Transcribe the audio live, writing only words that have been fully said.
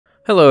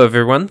Hello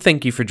everyone,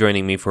 thank you for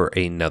joining me for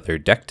another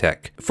deck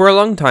tech. For a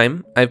long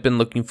time, I've been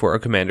looking for a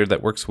commander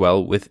that works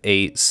well with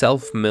a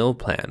self-mill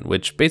plan,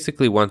 which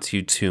basically wants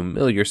you to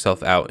mill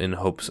yourself out in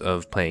hopes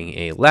of playing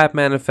a lab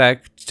man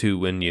effect to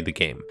win you the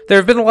game. There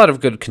have been a lot of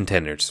good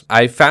contenders.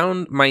 I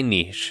found my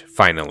niche,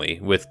 finally,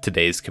 with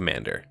today's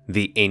commander,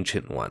 the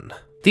Ancient One.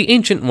 The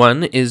Ancient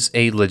One is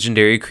a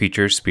legendary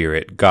creature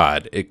spirit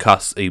god. It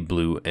costs a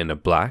blue and a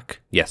black.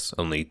 Yes,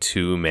 only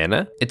 2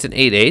 mana. It's an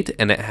 8/8,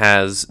 and it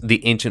has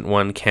the Ancient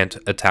One can't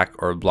attack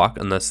or block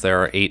unless there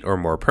are 8 or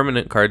more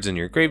permanent cards in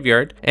your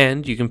graveyard,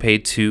 and you can pay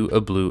 2 a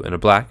blue and a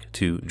black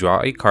to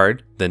draw a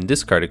card, then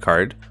discard a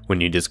card. When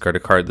you discard a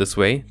card this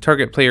way,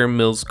 target player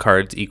mills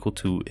cards equal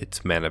to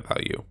its mana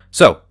value.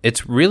 So,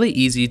 it's really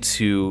easy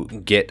to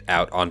get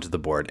out onto the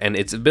board, and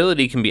its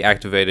ability can be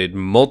activated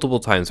multiple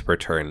times per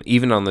turn,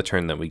 even on the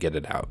turn that we get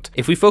it out.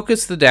 If we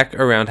focus the deck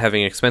around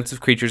having expensive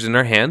creatures in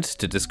our hand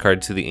to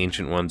discard to the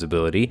Ancient One's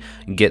ability,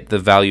 get the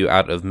value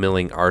out of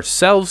milling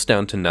ourselves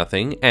down to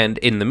nothing, and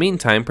in the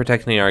meantime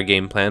protecting our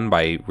game plan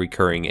by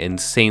recurring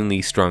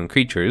insanely strong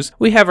creatures,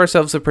 we have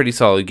ourselves a pretty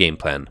solid game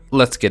plan.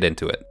 Let's get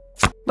into it.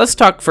 Let's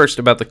talk first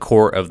about the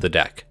core of the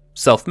deck.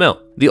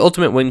 Self-mill. The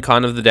ultimate win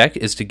con of the deck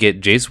is to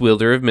get Jace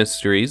Wielder of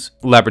Mysteries,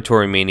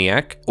 Laboratory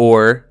Maniac,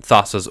 or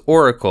Thassa's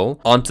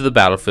Oracle onto the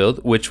battlefield,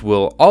 which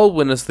will all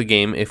win us the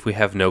game if we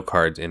have no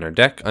cards in our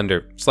deck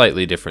under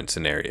slightly different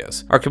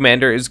scenarios. Our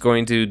commander is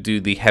going to do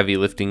the heavy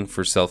lifting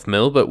for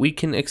self-mill, but we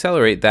can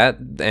accelerate that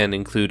and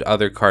include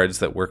other cards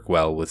that work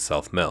well with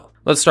self-mill.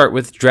 Let's start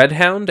with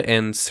Dreadhound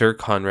and Sir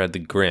Conrad the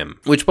Grim,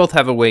 which both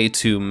have a way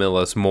to mill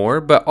us more,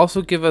 but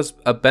also give us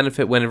a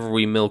benefit whenever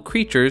we mill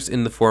creatures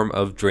in the form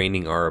of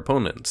draining our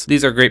opponents.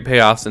 These are great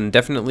payoffs and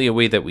definitely a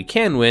way that we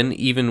can win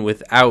even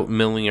without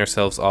milling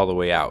ourselves all the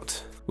way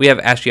out. We have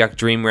Ashiok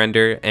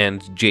Dreamrender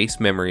and Jace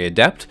Memory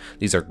Adept.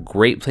 These are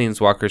great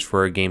planeswalkers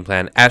for our game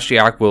plan.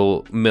 Ashiok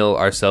will mill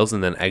ourselves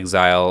and then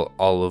exile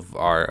all of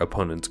our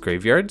opponent's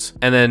graveyards.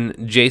 And then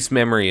Jace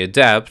Memory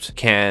Adept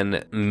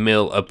can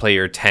mill a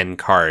player 10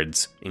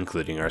 cards,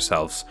 including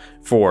ourselves,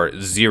 for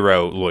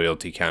 0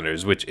 loyalty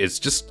counters, which is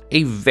just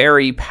a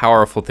very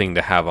powerful thing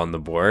to have on the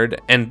board.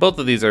 And both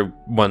of these are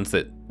ones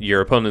that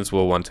your opponents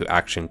will want to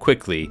action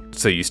quickly,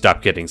 so you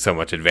stop getting so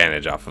much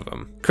advantage off of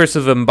them. Curse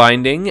of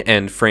Unbinding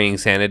and Fraying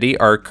Sanity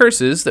are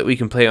curses that we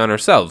can play on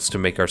ourselves to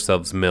make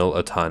ourselves mill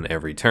a ton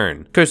every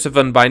turn. Curse of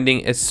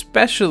Unbinding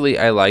especially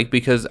I like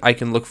because I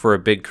can look for a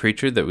big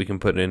creature that we can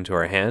put into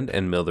our hand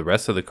and mill the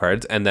rest of the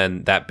cards, and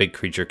then that big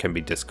creature can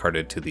be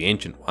discarded to the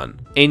Ancient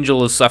One.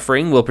 Angel of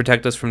Suffering will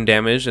protect us from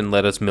damage and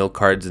let us mill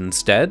cards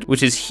instead,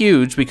 which is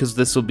huge because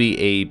this will be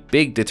a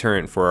big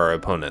deterrent for our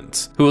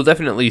opponents, who will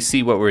definitely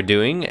see what we're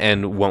doing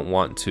and won't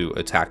want to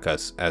attack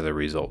us as a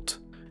result.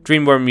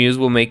 Dreamborn Muse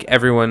will make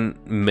everyone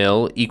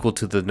mill equal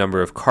to the number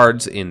of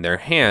cards in their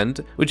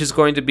hand, which is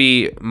going to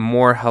be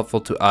more helpful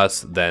to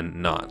us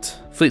than not.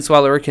 Fleet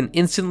Swallower can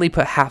instantly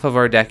put half of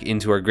our deck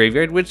into our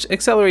graveyard, which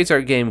accelerates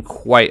our game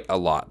quite a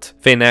lot.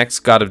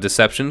 Phaenax, God of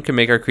Deception, can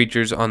make our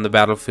creatures on the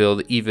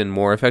battlefield even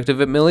more effective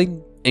at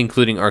milling,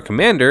 including our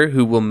commander,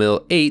 who will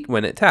mill 8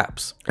 when it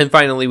taps. And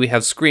finally, we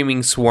have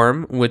Screaming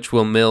Swarm, which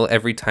will mill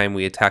every time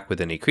we attack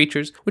with any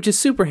creatures, which is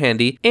super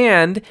handy,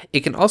 and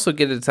it can also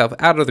get itself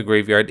out of the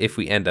graveyard if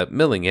we end up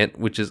milling it,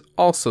 which is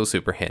also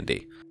super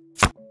handy.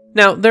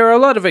 Now, there are a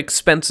lot of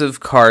expensive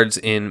cards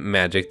in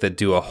Magic that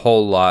do a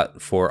whole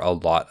lot for a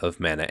lot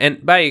of mana.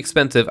 And by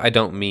expensive, I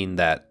don't mean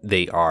that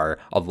they are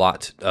a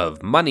lot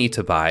of money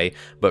to buy,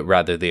 but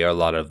rather they are a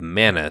lot of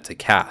mana to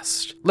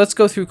cast. Let's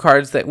go through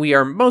cards that we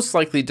are most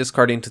likely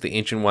discarding to the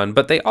Ancient One,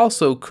 but they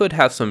also could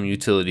have some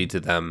utility to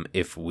them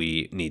if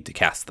we need to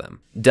cast them.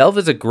 Delve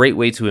is a great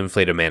way to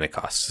inflate a mana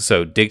cost.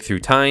 So Dig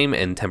Through Time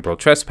and Temporal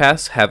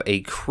Trespass have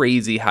a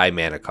crazy high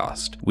mana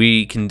cost.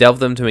 We can delve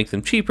them to make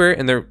them cheaper,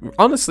 and they're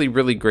honestly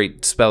really great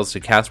spells to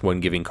cast, one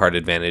giving card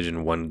advantage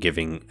and one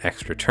giving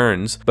extra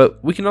turns, but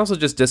we can also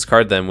just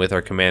discard them with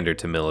our commander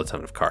to mill a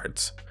ton of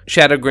cards.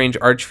 Shadowgrange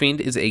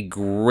Archfiend is a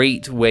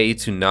great way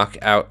to knock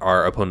out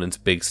our opponent's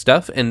big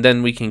stuff, and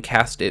then we can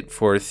cast it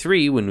for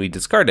 3 when we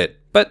discard it.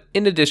 But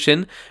in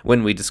addition,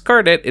 when we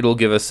discard it, it'll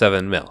give us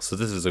 7 mil. So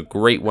this is a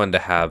great one to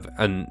have.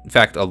 In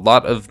fact, a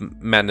lot of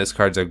Madness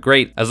cards are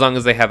great as long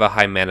as they have a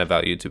high mana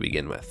value to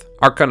begin with.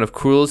 Archon of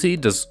Cruelty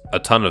does a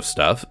ton of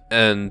stuff,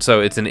 and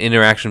so it's an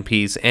interaction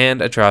piece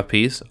and a draw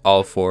piece,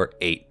 all for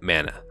 8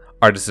 mana.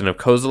 Artisan of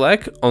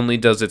Kozilek only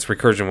does its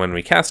recursion when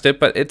we cast it,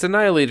 but its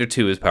Annihilator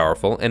 2 is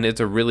powerful, and it's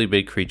a really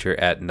big creature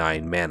at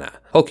 9 mana.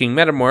 Hulking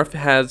Metamorph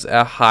has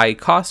a high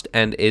cost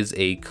and is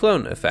a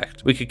clone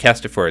effect. We could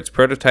cast it for its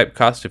prototype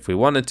cost if we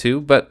wanted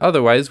to, but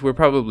otherwise we're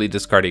probably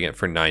discarding it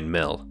for 9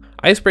 mil.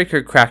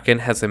 Icebreaker Kraken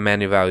has a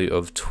mana value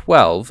of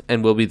 12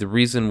 and will be the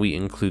reason we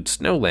include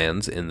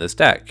snowlands in this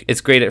deck.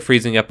 It's great at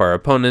freezing up our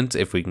opponent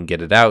if we can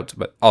get it out,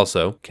 but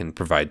also can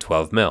provide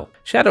 12 mil.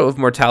 Shadow of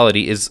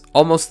Mortality is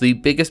almost the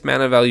biggest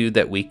mana value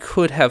that we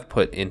could have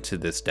put into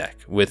this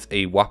deck, with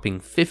a whopping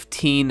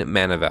 15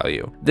 mana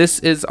value. This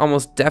is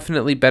almost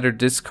definitely better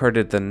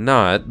discarded than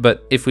not,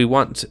 but if we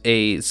want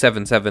a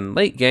 7/7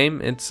 late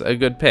game, it's a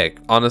good pick.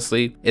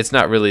 Honestly, it's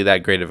not really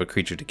that great of a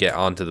creature to get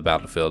onto the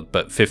battlefield,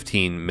 but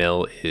 15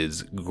 mil is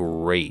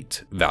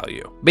great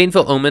value.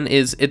 Baneful Omen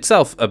is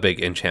itself a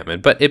big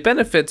enchantment, but it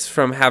benefits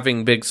from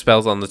having big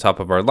spells on the top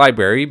of our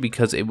library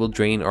because it will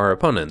drain our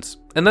opponents.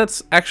 And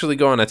let's actually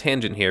go on a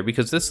tangent here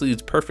because this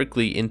leads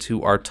perfectly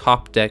into our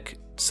top deck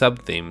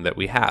sub-theme that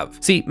we have.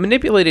 See,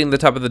 manipulating the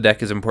top of the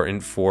deck is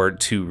important for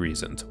two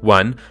reasons.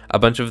 One, a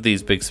bunch of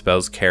these big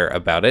spells care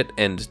about it,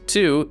 and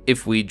two,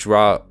 if we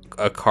draw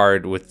a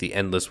card with the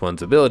Endless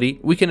One's ability,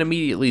 we can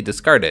immediately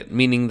discard it,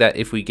 meaning that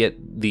if we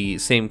get the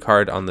same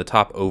card on the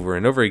top over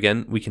and over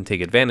again, we can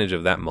take advantage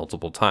of that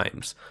multiple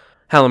times.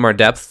 Halimar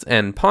Depths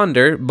and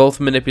Ponder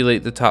both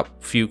manipulate the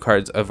top few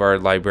cards of our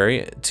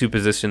library to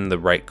position the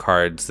right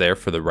cards there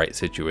for the right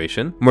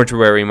situation.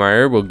 Mortuary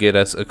Mire will get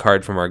us a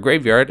card from our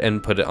graveyard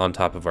and put it on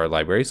top of our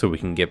library so we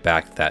can get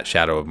back that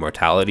Shadow of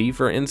Mortality,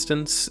 for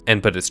instance,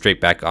 and put it straight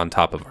back on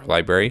top of our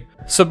library.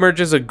 Submerge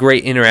is a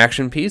great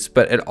interaction piece,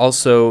 but it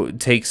also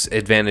takes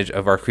advantage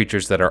of our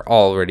creatures that are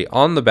already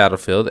on the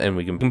battlefield, and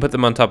we can put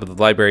them on top of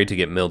the library to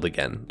get milled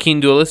again.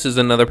 Keen Duelist is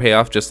another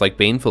payoff, just like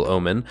Baneful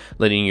Omen,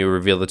 letting you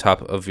reveal the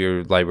top of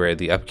your library at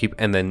the upkeep,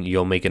 and then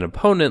you'll make an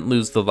opponent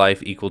lose the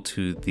life equal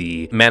to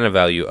the mana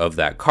value of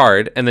that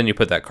card, and then you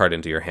put that card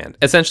into your hand.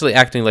 Essentially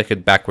acting like a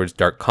backwards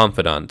Dark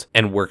Confidant,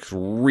 and works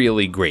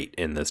really great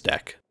in this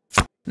deck.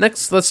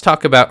 Next, let's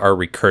talk about our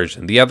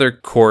Recursion, the other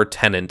core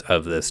tenet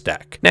of this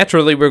deck.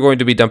 Naturally, we're going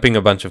to be dumping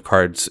a bunch of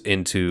cards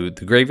into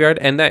the graveyard,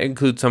 and that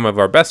includes some of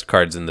our best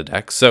cards in the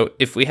deck, so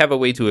if we have a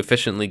way to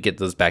efficiently get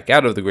those back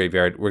out of the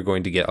graveyard, we're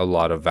going to get a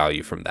lot of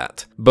value from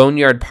that.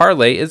 Boneyard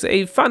Parlay is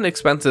a fun,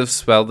 expensive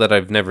spell that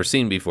I've never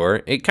seen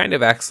before. It kind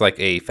of acts like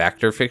a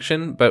factor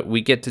fiction, but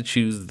we get to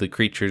choose the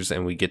creatures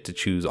and we get to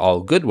choose all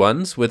good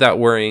ones without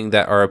worrying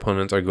that our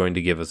opponents are going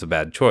to give us a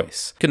bad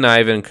choice.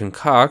 Connive and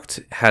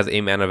Concoct has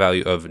a mana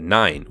value of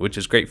 9, which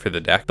is great for the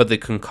deck, but the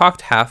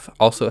Concoct half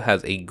also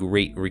has a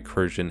great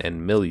recursion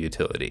and mill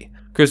utility.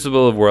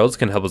 Crucible of Worlds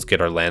can help us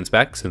get our lands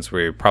back, since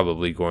we're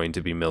probably going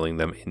to be milling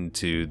them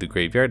into the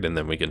graveyard, and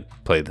then we can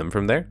play them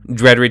from there.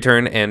 Dread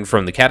Return and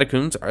From the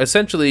Catacombs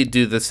essentially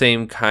do the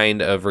same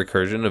kind of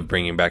recursion of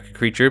bringing back a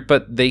creature,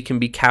 but they can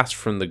be cast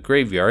from the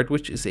graveyard,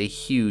 which is a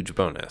huge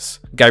bonus.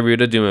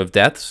 Gyruda, Doom of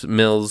Deaths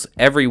mills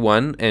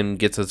everyone and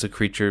gets us a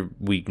creature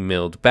we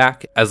milled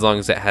back, as long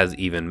as it has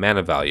even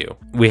mana value.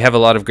 We have a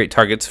lot of great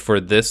targets for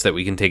this that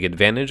we can take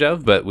advantage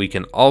of, but we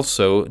can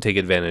also take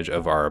advantage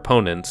of our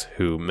opponents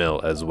who mill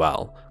as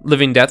well.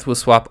 Living Death will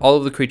swap all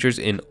of the creatures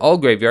in all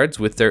graveyards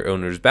with their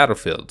owner's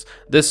battlefields.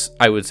 This,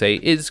 I would say,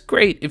 is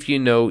great if you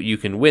know you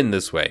can win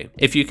this way.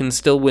 If you can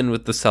still win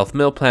with the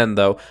self-mill plan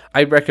though,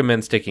 I'd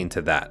recommend sticking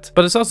to that.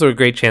 But it's also a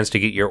great chance to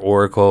get your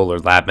Oracle or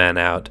Labman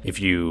out if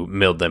you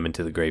milled them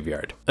into the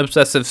graveyard.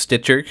 Obsessive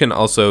Stitcher can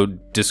also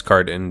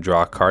discard and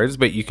draw cards,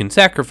 but you can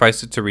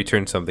sacrifice it to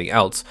return something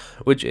else,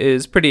 which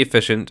is pretty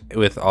efficient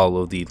with all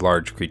of the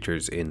large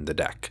creatures in the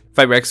deck.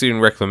 Phyrexian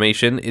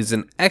Reclamation is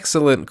an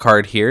excellent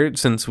card here,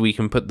 since we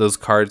can put those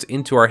cards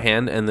into our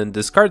hand and then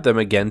discard them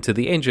again to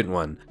the Ancient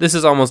One. This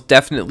is almost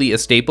definitely a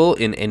staple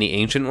in any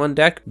Ancient One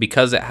deck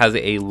because it has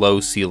a low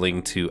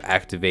ceiling to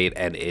activate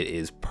and it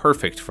is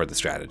perfect for the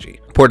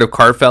strategy. Port of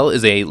Karfell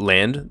is a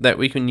land that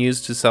we can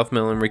use to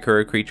self-mill and recur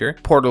a creature.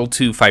 Portal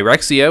to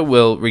Phyrexia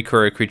will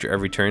recur a creature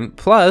every turn,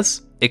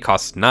 plus it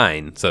costs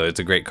 9, so it's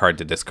a great card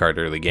to discard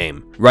early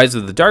game. Rise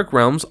of the Dark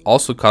Realms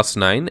also costs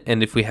 9,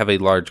 and if we have a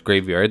large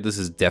graveyard, this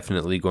is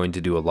definitely going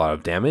to do a lot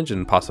of damage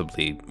and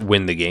possibly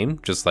win the game,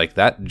 just like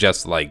that,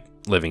 just like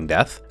Living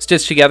Death.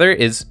 Stitch Together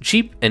is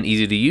cheap and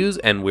easy to use,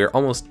 and we're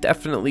almost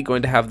definitely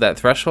going to have that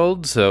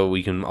threshold, so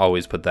we can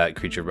always put that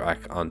creature back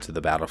onto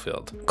the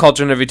battlefield.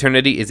 Cauldron of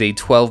Eternity is a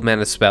 12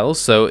 mana spell,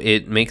 so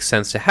it makes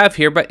sense to have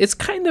here, but it's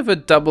kind of a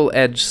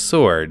double-edged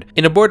sword.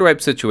 In a board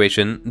wipe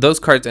situation, those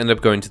cards end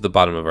up going to the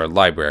bottom of our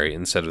library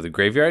instead of the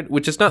graveyard,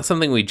 which is not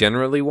something we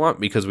generally want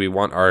because we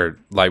want our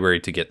library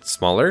to get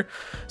smaller.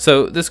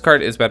 So this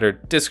card is better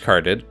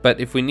discarded, but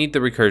if we need the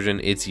recursion,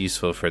 it's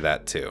useful for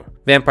that too.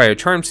 Vampire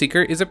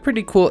Charmseeker is a pretty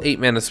cool 8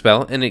 mana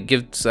spell, and it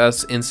gives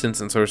us instants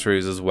and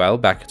sorceries as well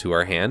back to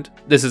our hand.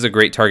 This is a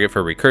great target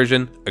for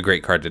recursion, a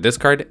great card to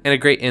discard, and a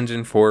great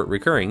engine for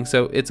recurring,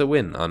 so it's a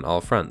win on all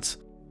fronts.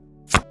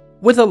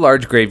 With a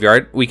large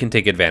graveyard, we can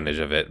take advantage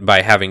of it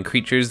by having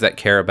creatures that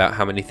care about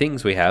how many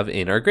things we have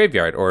in our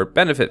graveyard or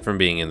benefit from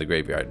being in the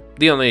graveyard.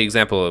 The only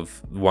example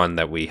of one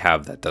that we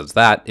have that does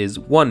that is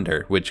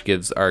Wonder, which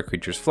gives our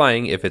creatures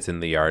flying if it's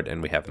in the yard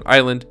and we have an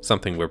island,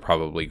 something we're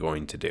probably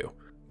going to do.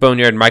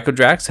 Boneyard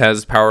Mycodrax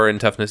has power and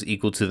toughness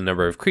equal to the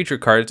number of creature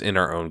cards in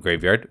our own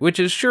graveyard, which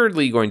is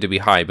surely going to be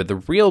high, but the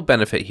real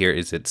benefit here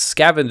is its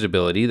scavenge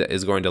ability that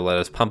is going to let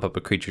us pump up a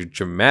creature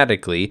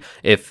dramatically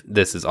if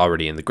this is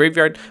already in the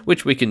graveyard,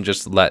 which we can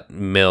just let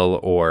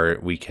mill, or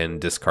we can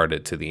discard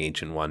it to the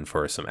Ancient One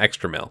for some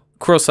extra mill.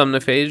 Cruel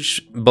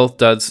Somnophage both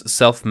does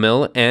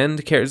self-mill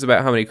and cares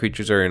about how many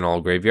creatures are in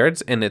all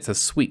graveyards, and it's a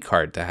sweet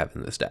card to have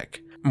in this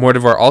deck.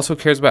 Mordivore also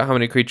cares about how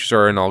many creatures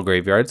are in all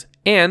graveyards,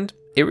 and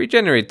it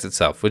regenerates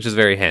itself, which is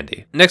very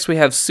handy. Next we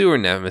have Sewer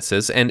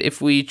Nemesis, and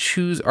if we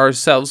choose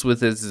ourselves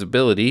with its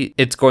ability,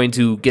 it's going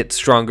to get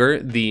stronger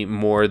the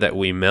more that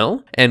we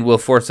mill, and will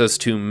force us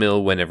to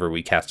mill whenever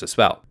we cast a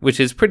spell, which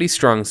is pretty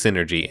strong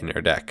synergy in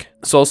our deck.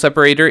 Soul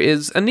Separator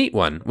is a neat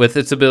one. With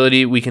its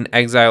ability, we can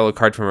exile a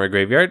card from our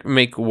graveyard,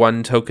 make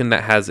one token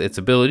that has its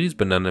abilities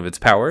but none of its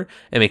power,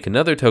 and make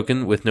another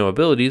token with no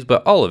abilities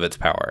but all of its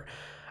power.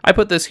 I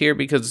put this here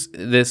because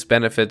this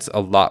benefits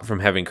a lot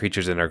from having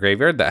creatures in our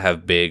graveyard that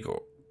have big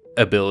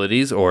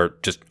abilities or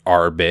just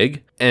are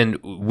big,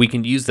 and we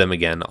can use them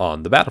again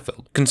on the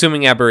battlefield.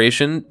 Consuming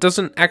Aberration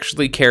doesn't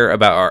actually care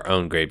about our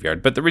own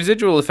graveyard, but the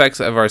residual effects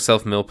of our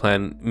self-mill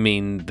plan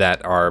mean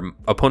that our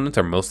opponents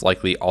are most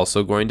likely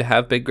also going to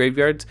have big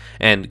graveyards,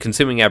 and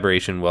Consuming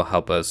Aberration will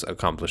help us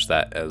accomplish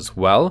that as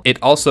well.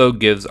 It also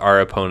gives our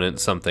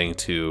opponent something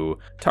to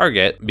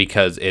target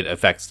because it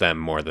affects them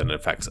more than it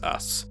affects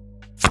us.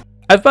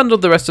 I've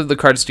bundled the rest of the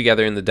cards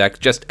together in the deck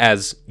just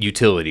as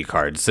utility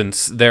cards,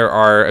 since there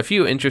are a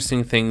few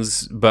interesting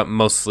things, but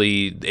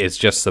mostly it's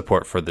just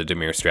support for the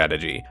Dimir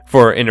strategy.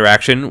 For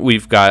interaction,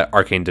 we've got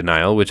Arcane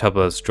Denial, which helps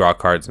us draw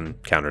cards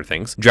and counter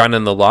things. Drown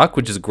in the Lock,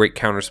 which is a great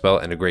counter spell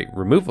and a great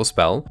removal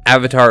spell.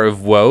 Avatar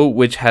of Woe,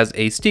 which has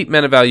a steep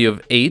mana value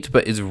of 8,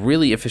 but is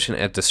really efficient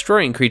at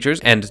destroying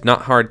creatures and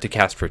not hard to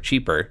cast for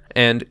cheaper.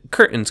 And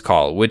Curtain's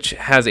Call, which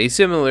has a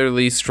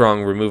similarly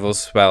strong removal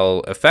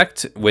spell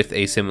effect with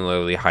a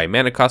similarly high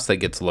mana cost that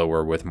gets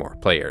lower with more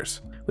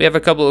players. We have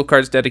a couple of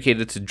cards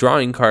dedicated to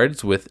drawing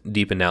cards with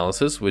Deep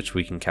Analysis, which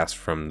we can cast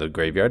from the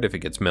graveyard if it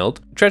gets milled.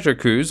 Treasure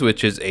Cruise,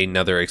 which is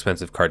another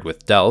expensive card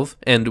with Delve.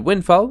 And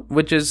Windfall,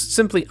 which is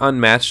simply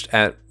unmatched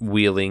at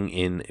wheeling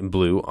in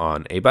blue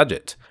on a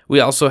budget. We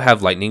also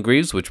have Lightning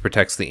Greaves, which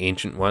protects the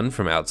Ancient One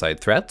from outside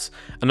threats.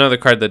 Another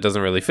card that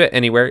doesn't really fit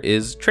anywhere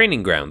is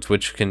Training Grounds,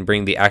 which can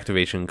bring the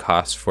activation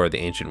cost for the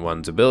Ancient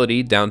One's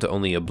ability down to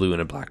only a blue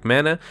and a black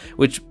mana,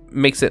 which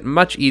makes it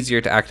much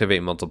easier to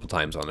activate multiple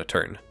times on a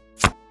turn.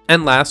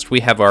 And last,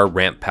 we have our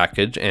ramp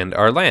package and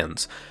our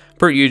lands.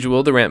 Per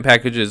usual, the ramp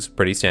package is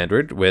pretty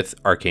standard with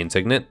Arcane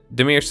Signet,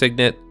 Dimir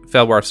Signet,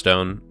 Felwar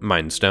Stone,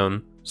 Mind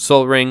Stone,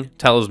 Soul Ring,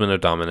 Talisman of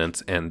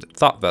Dominance, and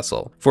Thought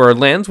Vessel. For our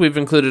lands, we've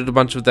included a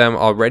bunch of them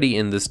already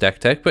in this deck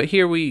tech, but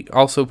here we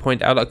also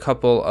point out a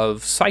couple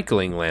of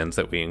cycling lands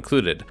that we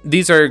included.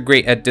 These are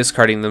great at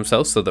discarding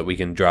themselves so that we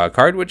can draw a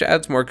card, which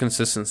adds more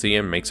consistency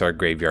and makes our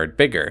graveyard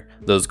bigger.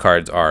 Those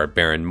cards are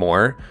Barren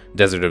Moor,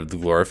 Desert of the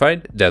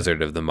Glorified,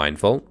 Desert of the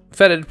Mindful,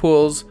 Fetid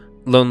Pools,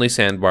 Lonely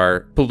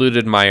Sandbar,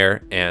 Polluted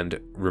Mire, and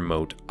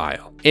Remote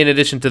Isle. In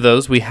addition to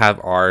those, we have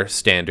our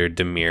standard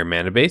Dimir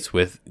mana base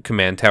with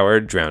Command Tower,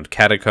 Drowned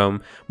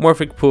Catacomb,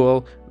 Morphic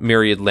Pool,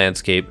 Myriad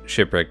Landscape,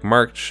 Shipwreck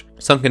March,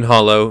 Sunken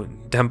Hollow,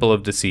 Temple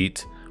of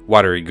Deceit,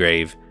 Watery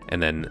Grave,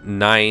 and then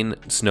 9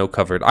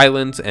 snow-covered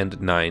islands and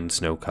 9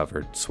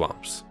 snow-covered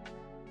swamps.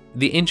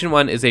 The Ancient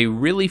One is a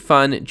really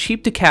fun,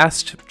 cheap to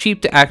cast,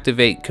 cheap to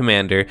activate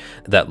commander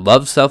that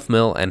loves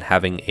self-mill and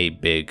having a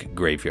big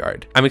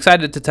graveyard. I'm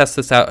excited to test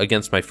this out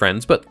against my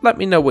friends, but let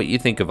me know what you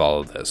think of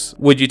all of this.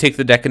 Would you take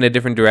the deck in a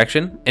different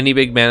direction? Any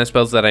big mana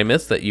spells that I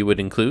missed that you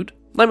would include?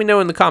 Let me know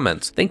in the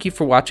comments. Thank you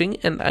for watching,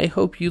 and I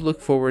hope you look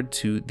forward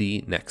to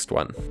the next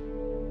one.